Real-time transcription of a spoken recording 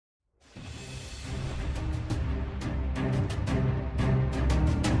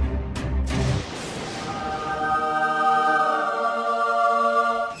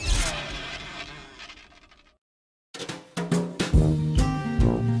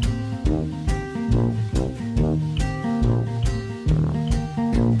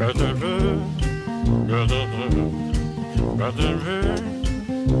Good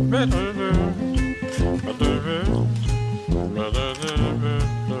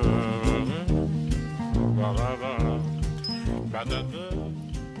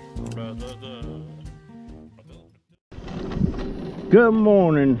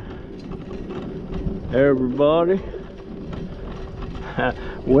morning, everybody.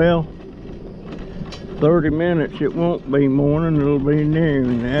 Well, 30 minutes it won't be morning, it'll be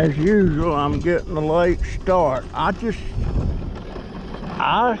noon. As usual, I'm getting a late start. I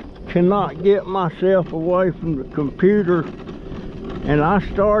cannot get myself away from the computer, and I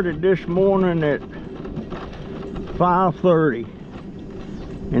started this morning at 5:30,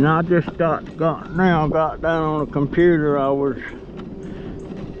 and I just got down on the computer. I was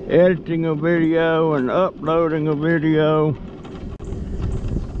editing a video and uploading a video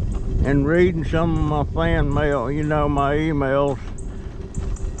and reading some of my fan mail, you know, my emails,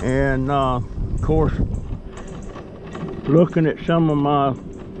 and of course looking at some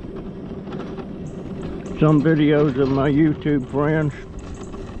videos of my YouTube friends.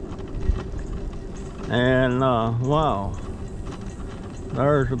 And wow,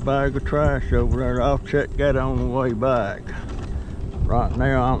 there's a bag of trash over there. I'll check that on the way back. Right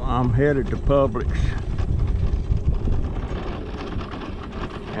now I'm headed to Publix,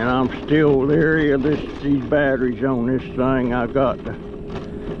 and I'm still leery of these batteries on this thing. I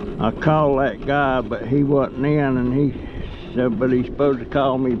called that guy, but he wasn't in, and he said, but he's supposed to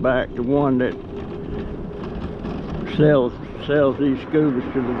call me back, the one that sells these scooters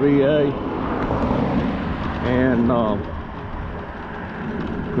to the VA. And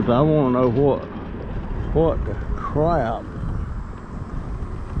because I want to know what the crap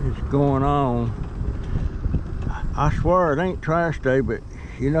is going on. I swear it ain't trash day, but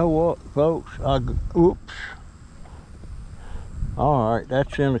you know what, folks? Oops. All right,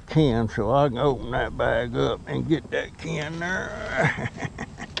 that's in a can, so I can open that bag up and get that can there.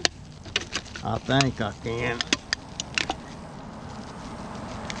 I think I can.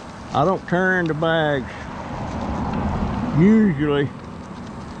 I don't turn the bags usually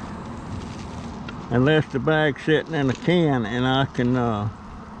unless the bag's sitting in a can, and I can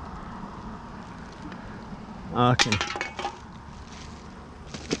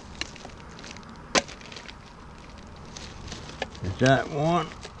is that one?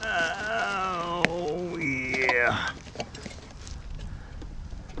 Oh yeah.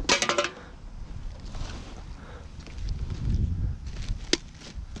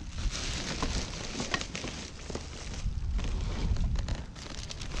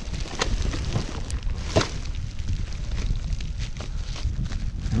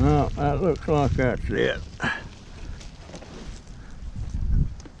 Well, that looks like that's it.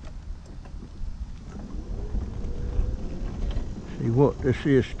 See what this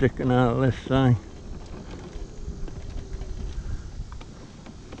is sticking out of this thing.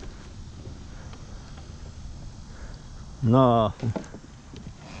 Nothing.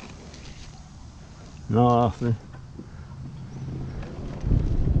 Nothing.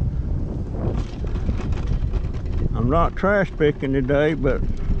 I'm not trash picking today, but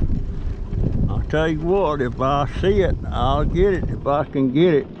I'll tell you what, if I see it, I'll get it if I can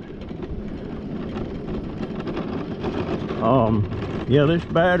get it. Yeah, this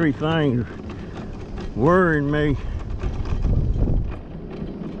battery thing's worrying me,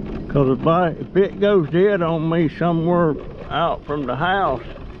 because if it goes dead on me somewhere out from the house,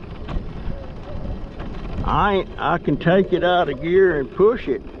 I can take it out of gear and push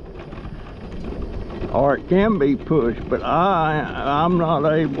it, or it can be pushed, but I'm not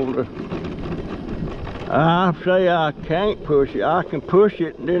able to. I say I can't push it. I can push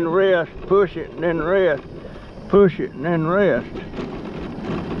it and then rest, push it and then rest, push it and then rest.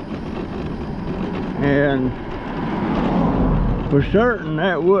 And for certain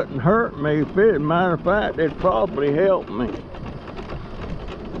that wouldn't hurt me. Matter of fact, it'd probably help me.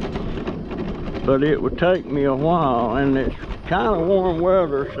 But it would take me a while, and it's kind of warm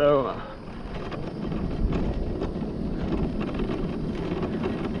weather, so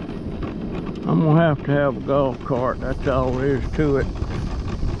I'm gonna have to have a golf cart. That's all there is to it.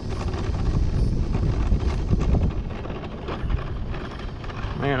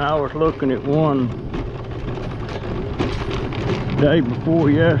 Man, I was looking at one day before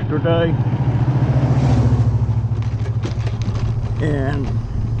yesterday, and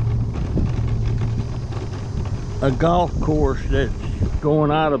a golf course that's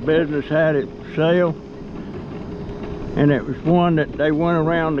going out of business had it for sale. And it was one that they went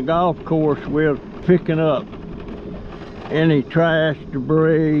around the golf course with, picking up any trash,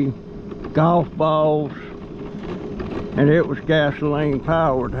 debris, golf balls, and it was gasoline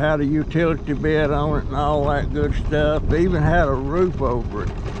powered. Had a utility bed on it and all that good stuff. They even had a roof over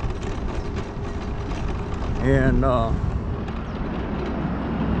it. And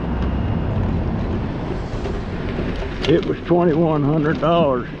it was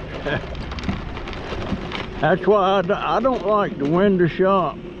 $2,100. That's why I don't like to window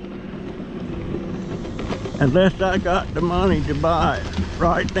shop unless I got the money to buy it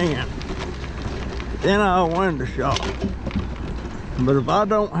right then. Then I'll window shop. But if I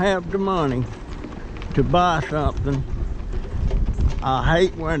don't have the money to buy something, I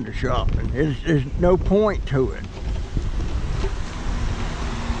hate window shopping. There's no point to it.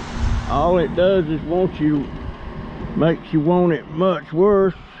 All it does is makes you want it much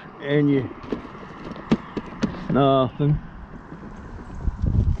worse, and you nothing.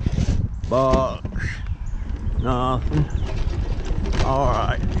 Box, nothing. All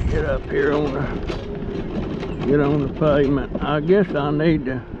right, get up here get on the pavement. I guess I need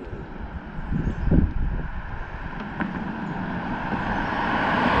to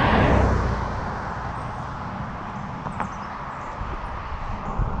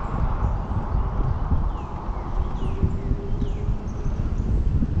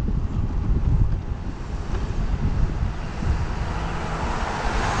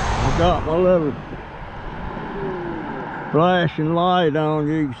got my little flashing light on.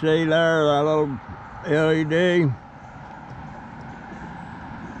 You can see there that little LED,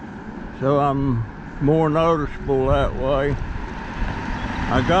 so I'm more noticeable that way.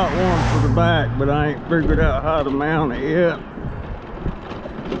 I got one for the back, but I ain't figured out how to mount it yet.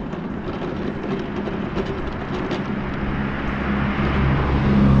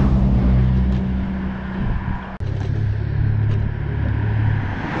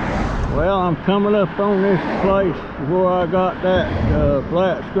 Well, I'm coming up on this place where I got that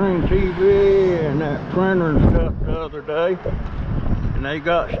flat screen TV and that printer and stuff the other day. And they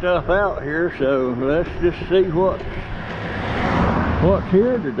got stuff out here, so let's just see what's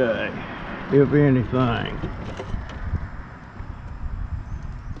here today, if anything.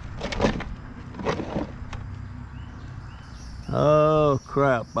 Oh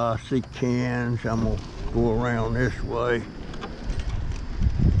crap, I see cans. I'm gonna go around this way.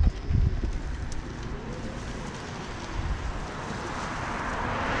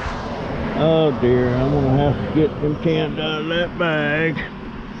 Oh dear, I'm gonna have to get them cans out of that bag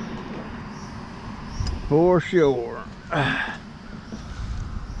for sure.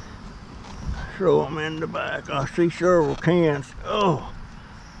 Throw them in the back. I see several cans. Oh,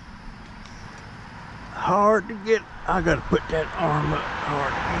 hard to get. I gotta put that arm up.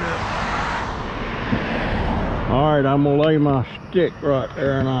 Hard to get up. All right, I'm gonna lay my stick right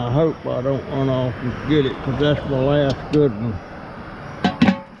there, and I hope I don't run off and get it, because that's my last good one.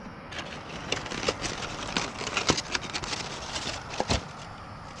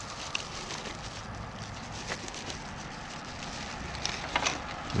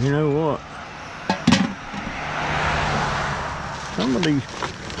 You know what? Some of these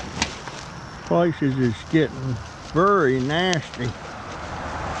places is getting very nasty.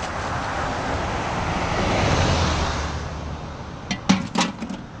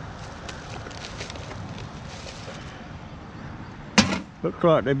 Looks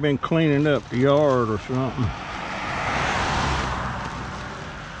like they've been cleaning up the yard or something.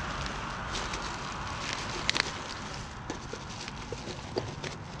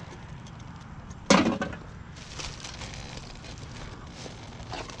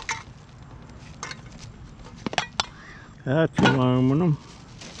 That's aluminum.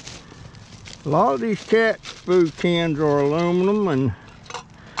 A lot of these cat food cans are aluminum, and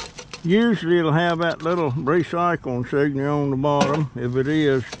usually it'll have that little recycling signal on the bottom, if it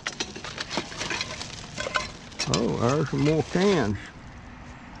is. Oh, there's some more cans.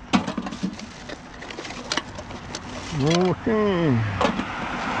 More cans.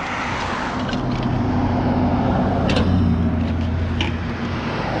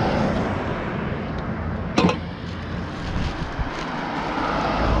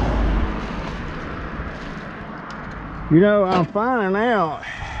 You know, I'm finding out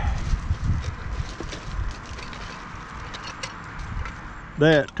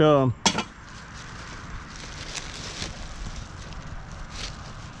that all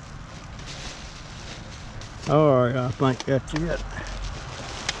right, I think that's it.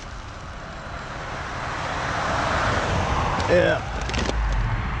 Yeah.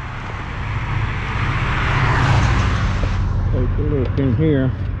 Take a look in here.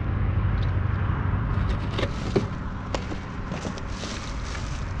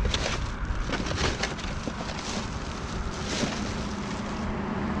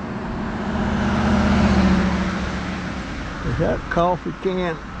 coffee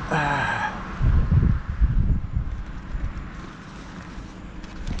can.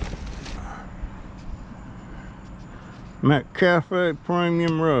 McCafe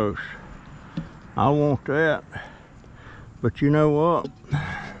Premium Roast. I want that. But you know what?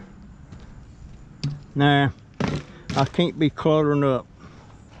 Nah, I can't be cluttering up.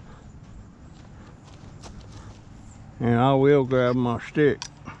 And I will grab my stick.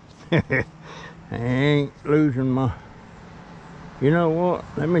 I ain't losing my... You know what?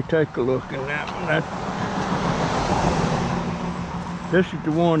 Let me take a look in that one. This is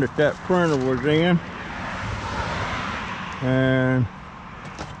the one that printer was in. And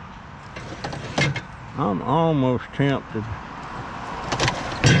I'm almost tempted.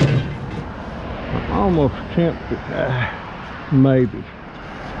 Maybe.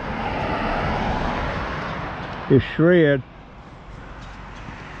 It's shred.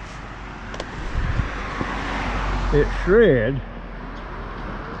 It's shred.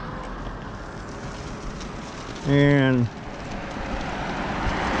 And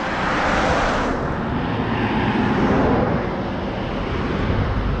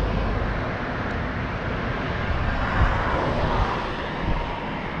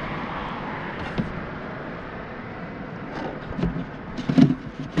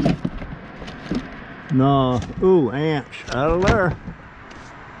no, ooh, ants out of there.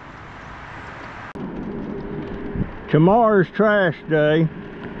 Tomorrow's trash day.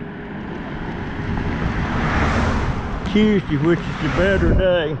 Tuesday, which is the better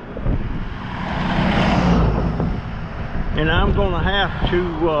day. And I'm gonna have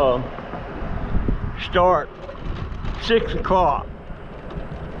to start 6 o'clock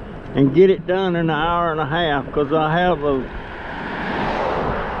and get it done in an hour and a half, because I have a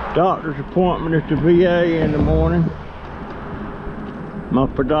doctor's appointment at the VA in the morning. My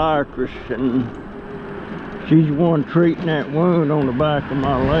podiatrist, and she's the one treating that wound on the back of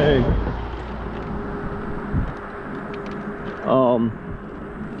my leg.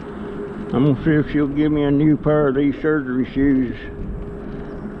 I'm gonna see if she'll give me a new pair of these surgery shoes,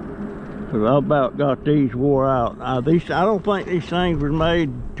 because I about got these wore out. I don't think these things were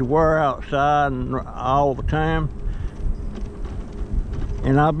made to wear outside and all the time.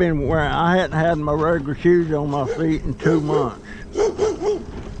 And I've been wearing, I hadn't had my regular shoes on my feet in 2 months.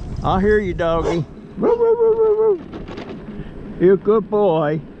 I hear you, doggy. Woo, woo, woo, woo, woo. You're a good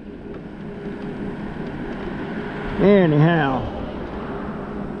boy. Anyhow,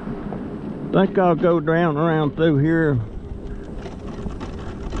 I think I'll go down around through here,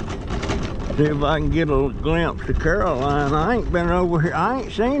 see if I can get a glimpse of Caroline. I ain't been over here. I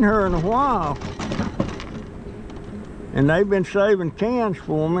ain't seen her in a while. And they've been saving cans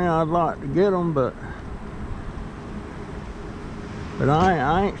for me. I'd like to get them, but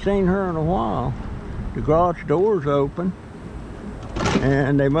I ain't seen her in a while. The garage door's open,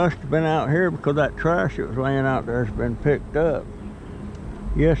 and they must have been out here because that trash that was laying out there has been picked up.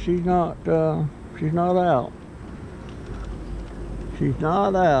 Yes, she's not out. She's not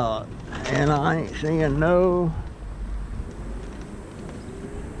out, and I ain't seeing no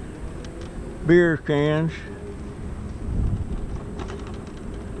beer cans.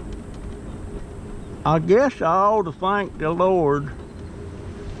 I guess I ought to thank the Lord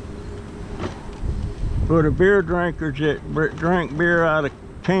for the beer drinkers that drink beer out of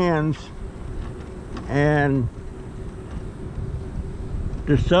cans, and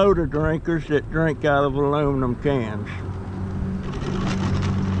the soda drinkers that drink out of aluminum cans.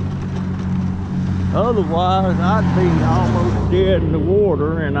 Otherwise, I'd be almost dead in the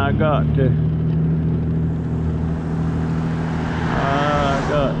water, and I got to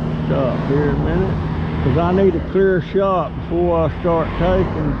stop here a minute, because I need a clear shot before I start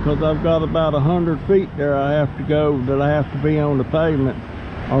taking, because I've got about 100 feet there I have to go, that I have to be on the pavement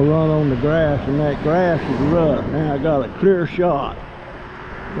or run on the grass, and that grass is rough. Now I got a clear shot.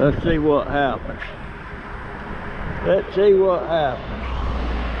 Let's see what happens. Let's see what happens.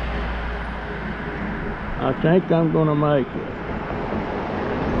 I think I'm gonna make it.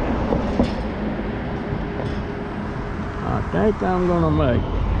 I think I'm gonna make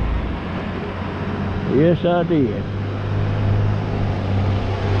it. Yes, I did.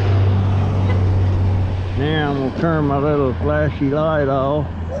 Now I'm gonna turn my little flashy light off.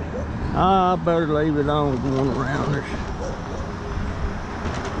 I better leave it on going around this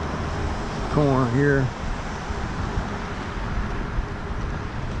corner here.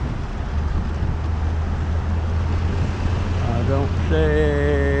 I don't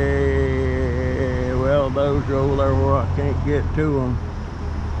say, well, those are over there where I can't get to them.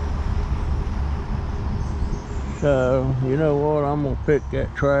 So, you know what, I'm gonna pick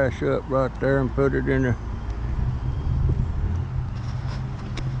that trash up right there and put it in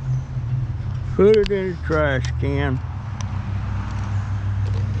put it in the trash can.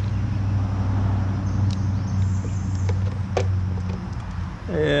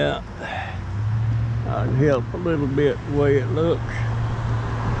 Yeah, I'd help a little bit the way it looks.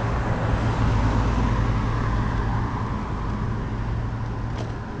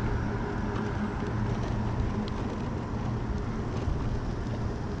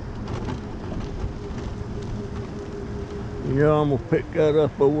 You know, I'm gonna pick that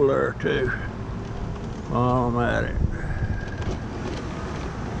up over there too while I'm at it.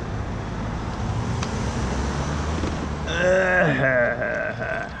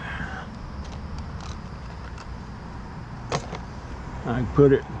 I can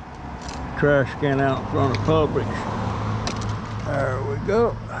put it, trash can out in front of Publix. There we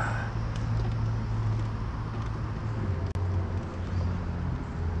go.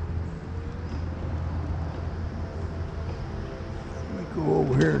 Let me go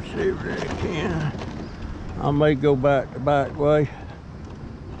over here and see if there's any can. I may go back the back way.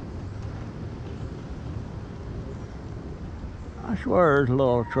 I swear there's a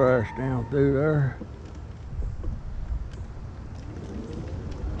lot of trash down through there.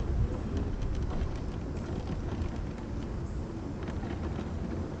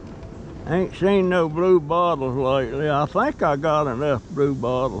 Ain't seen no blue bottles lately. I think I got enough blue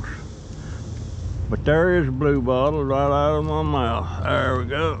bottles. But there is a blue bottle right out of my mouth. There we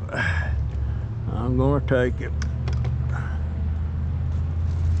go. I'm gonna take it.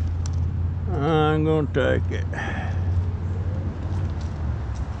 I'm gonna take it.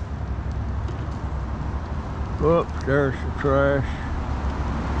 Whoops, there's the trash.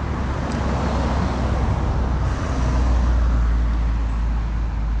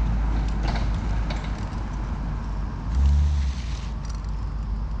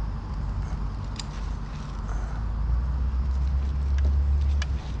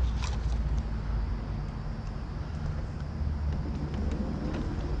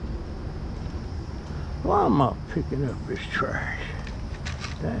 Why am I picking up this trash?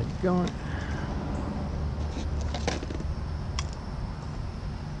 Dadgone it.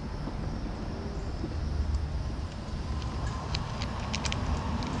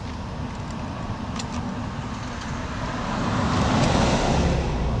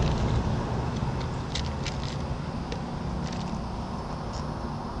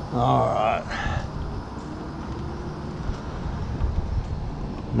 All right.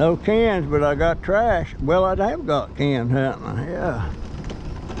 No cans, but I got trash. Well, I have got cans, haven't I? Yeah.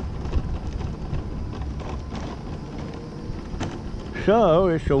 So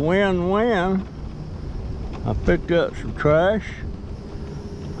it's a win-win. I picked up some trash.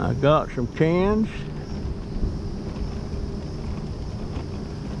 I got some cans.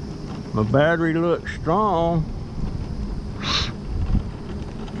 My battery looks strong.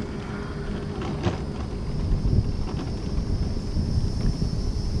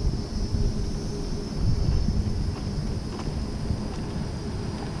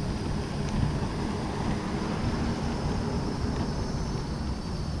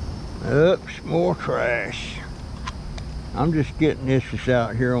 Oops, more trash. I'm just getting this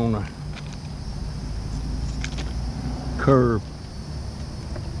out here on the curb.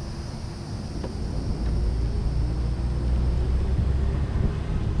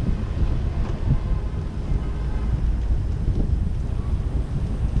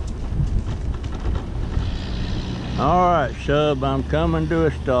 All right, sub, I'm coming to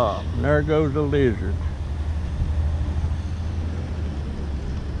a stop. And there goes the lizard.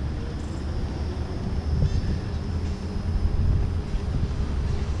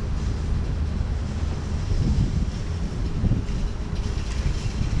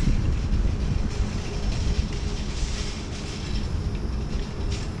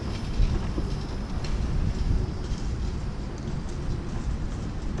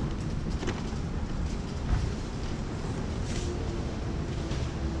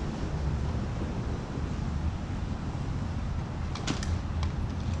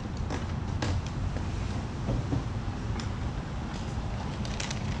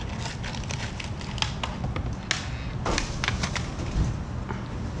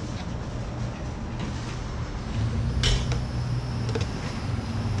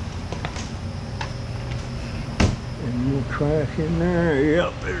 More trash in there.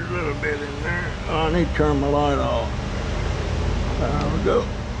 Yep, there's a little bit in there. Oh, I need to turn my light off. There we go.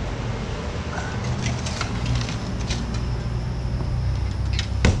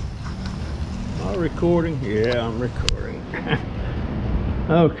 Am I recording? Yeah, I'm recording.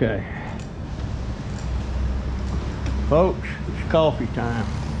 Okay. Folks, it's coffee time.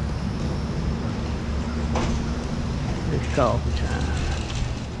 It's coffee time.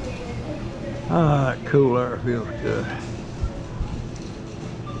 Ah, that cool air feels good. I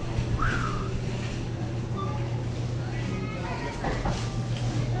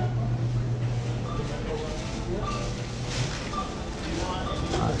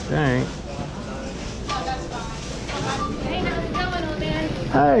think. Hey, how's it going, old man?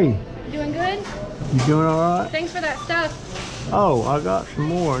 Hey, Doing good? you doing all right? Thanks for that stuff. Oh, I got some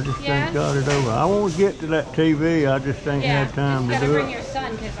more. I just Yeah? ain't got it over. I want to get to that TV. I just ain't had time just to gotta do bring it. your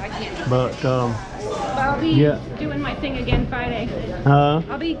son, because I can't. But I'll be yeah. doing my thing again Friday. Huh?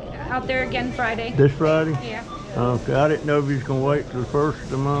 I'll be out there again Friday. This Friday? Yeah. Okay. I didn't know if you was gonna wait till the first of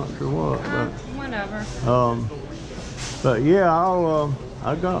the month or what. Whatever. But yeah,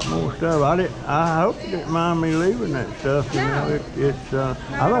 I got more stuff. I hope you didn't mind me leaving that stuff. You No. know,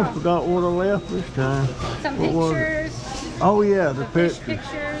 I don't forgot what I left this time. Some What was it? pictures. Oh yeah, the Fish pictures.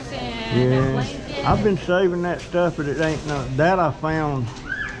 pictures and a Yeah, blanket. I've been saving that stuff, but it ain't none. That I found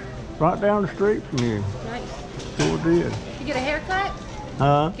right down the street from you. Nice. Sure did. You get a haircut?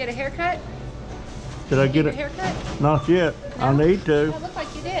 Huh? Get a haircut? Did I get a it? haircut? Not yet. No? I need to. It looked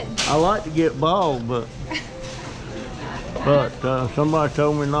like you did. I like to get bald, but somebody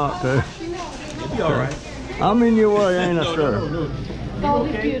told me not to. You'll be all right. I'm in your way, ain't I, sir? Bald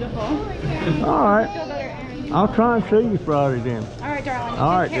is beautiful. All right. Feel better, Aaron. I'll try and see you Friday then. All right, darling.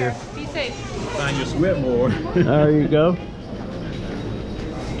 All right, Take care. dear. Be safe. Find your sweat board. There you go.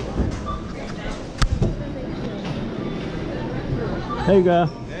 Hey, guy.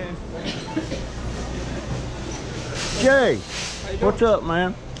 Jay, what's up,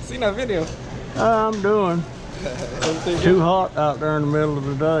 man? Seen that video. I'm doing. Too hot out there in the middle of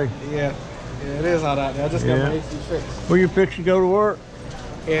the day. Yeah, it is hot out there. I just got my AC fixed. Were you fixing to go to work?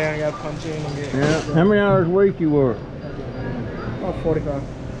 Yeah, I got to punch in and get. Yeah. How many hours a week you work? Oh, 45.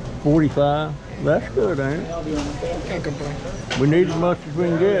 45. That's good, ain't it? Can't complain. We need as much as we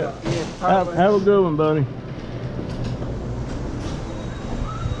can get. Have a good one, buddy.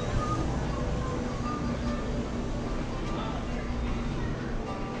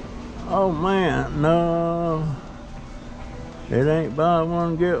 Oh man, no. It ain't buy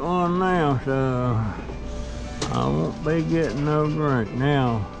one get one now, so I won't be getting no drink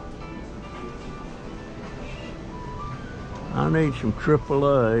now. I need some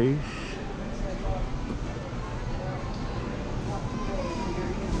AAAs.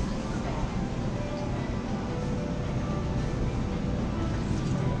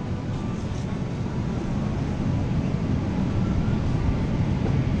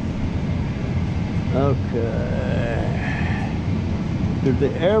 Okay. Did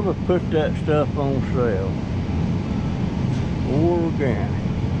they ever put that stuff on sale? Organic.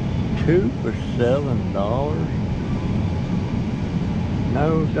 2 for $7?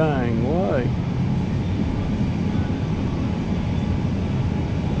 No dang way.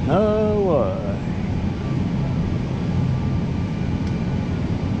 No way.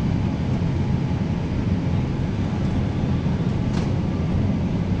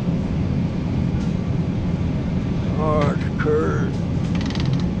 Oh, it's Kurt.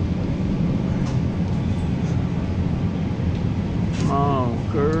 Come on,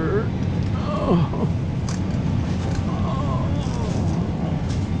 Kurt. Oh.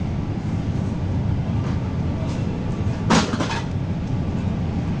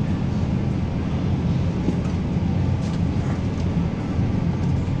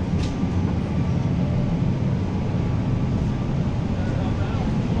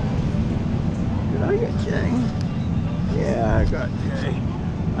 Did I get Jay? Yeah, I got Jay.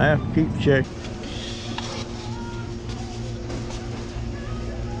 I have to keep checking.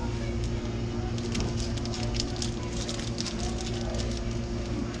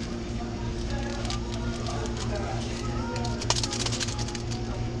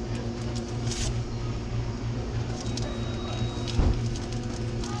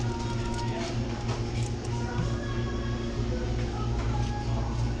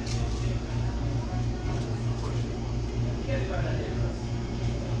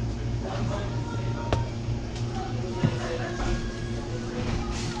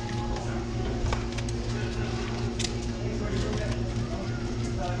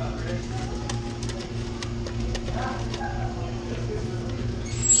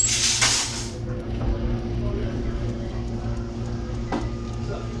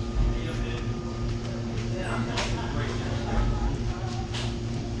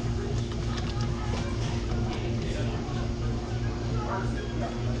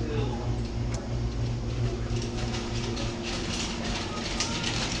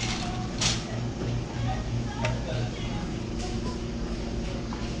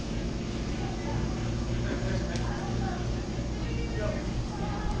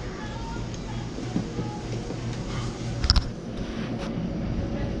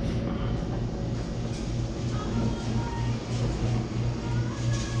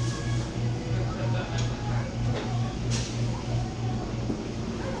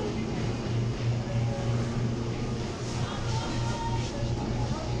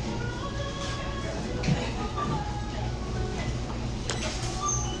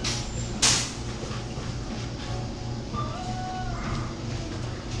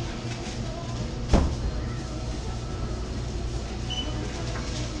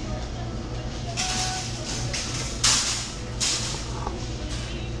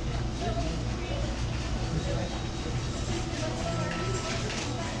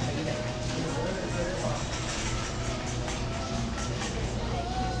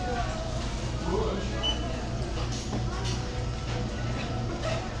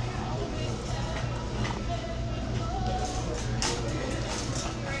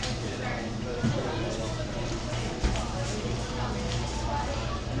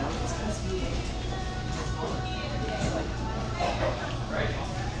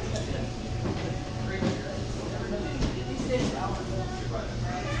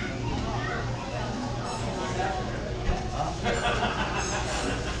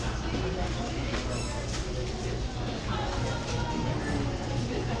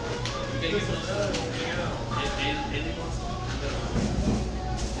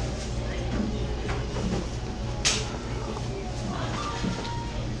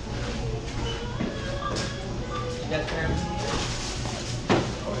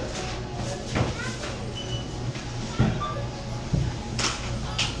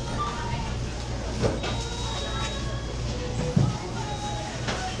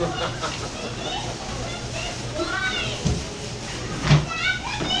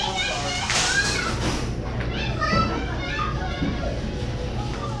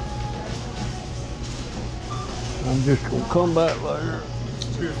 I'm just gonna come back later.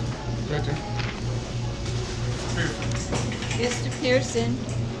 Right there. Mr. Pearson.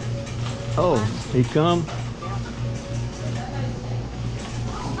 Oh, he come?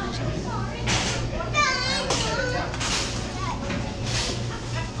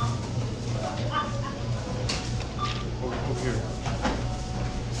 Over here.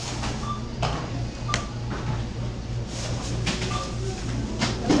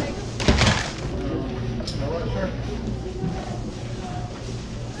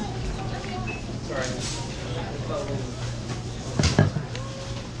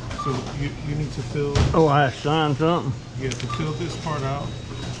 So you need to fill, Oh, I have to sign something? you have to fill this part out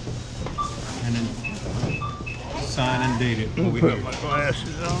and then sign and date it over Put here. my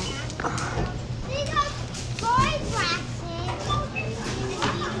glasses on.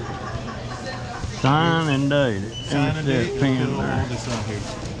 Sign and date it. Sign and There's date a it, pen fill all there. this out here.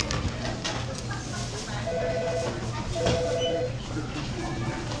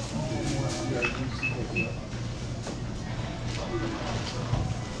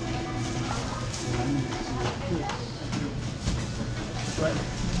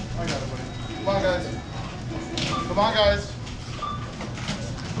 Come on, guys. Come on, guys.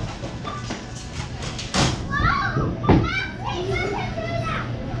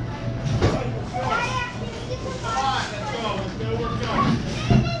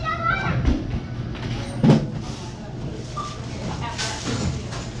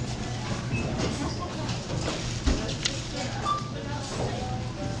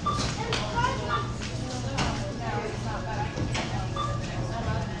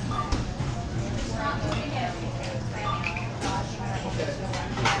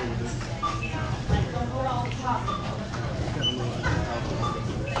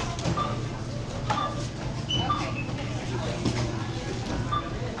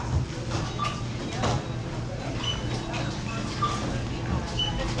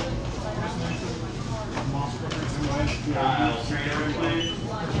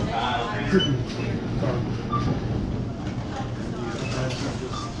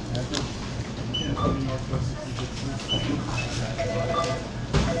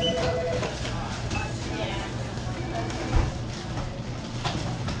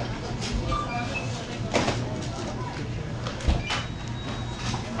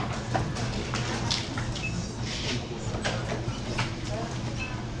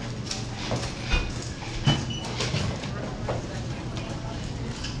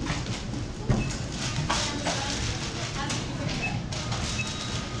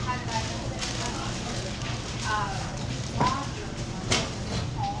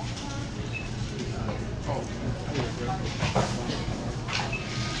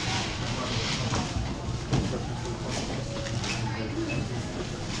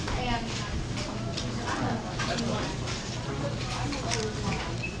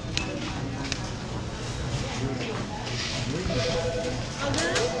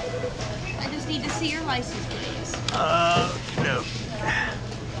 I just need to see your license, please. No.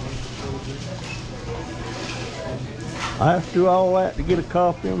 I have to do all that to get a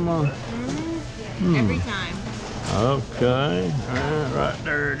copy of my... Every time. Okay, right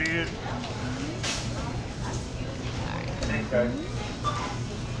there it is.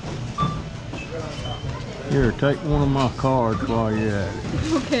 Here, take one of my cards while you're at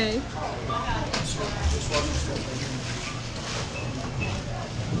it. Okay.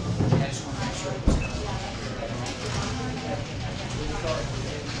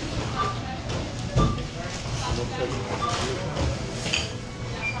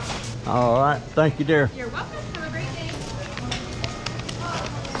 All right, thank you, dear. You're welcome. Have a great day.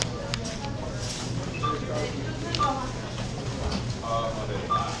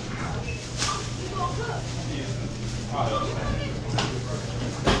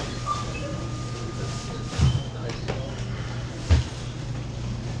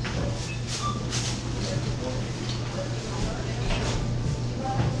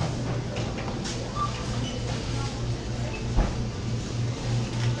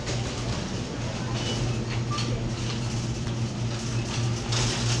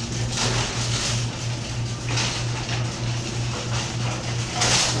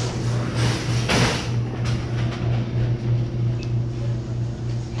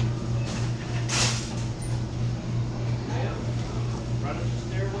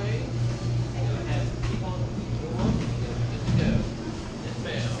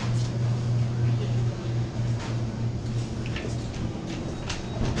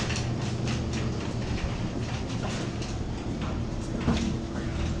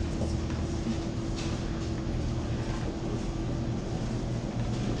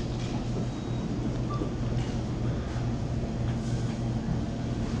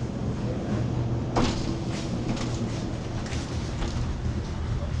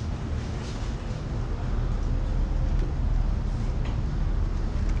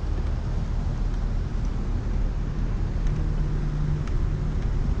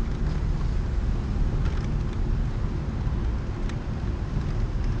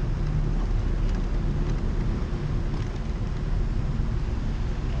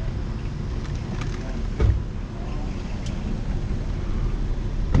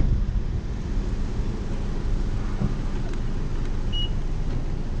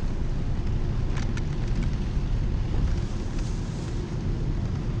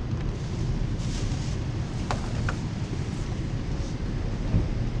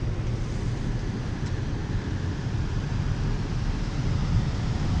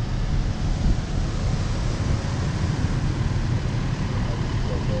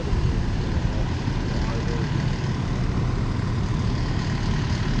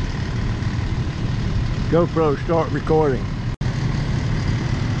 GoPro start recording.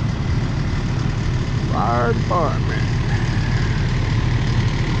 Fire department.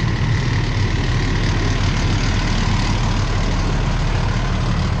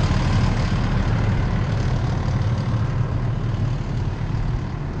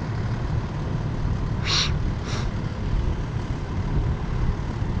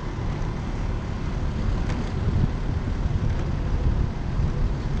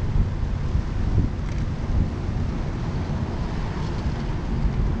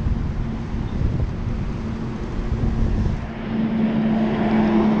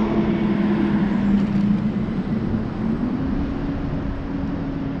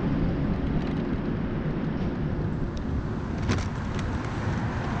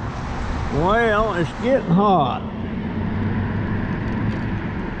 Well, it's getting hot.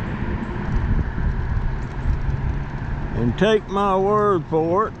 And take my word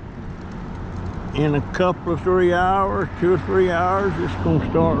for it, in a couple of 3 hours, 2 or 3 hours, it's gonna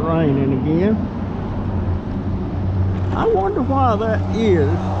start raining again. I wonder why that is.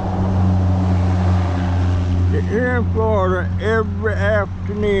 Here in Florida, every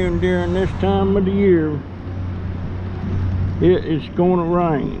afternoon during this time of the year, it is gonna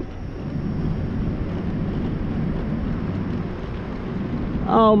rain.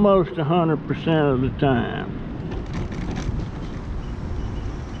 Almost 100% of the time.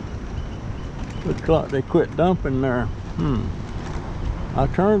 Looks like they quit dumping there. I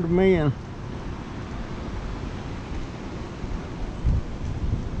turned them in.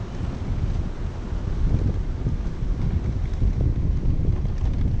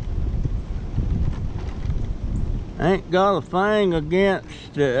 Ain't got a thing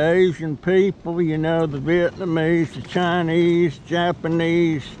against the Asian people, you know, the Vietnamese, the Chinese,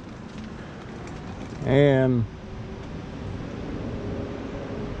 Japanese, and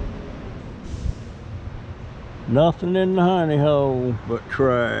nothing in the honey hole but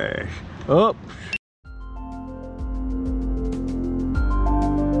trash. Oops.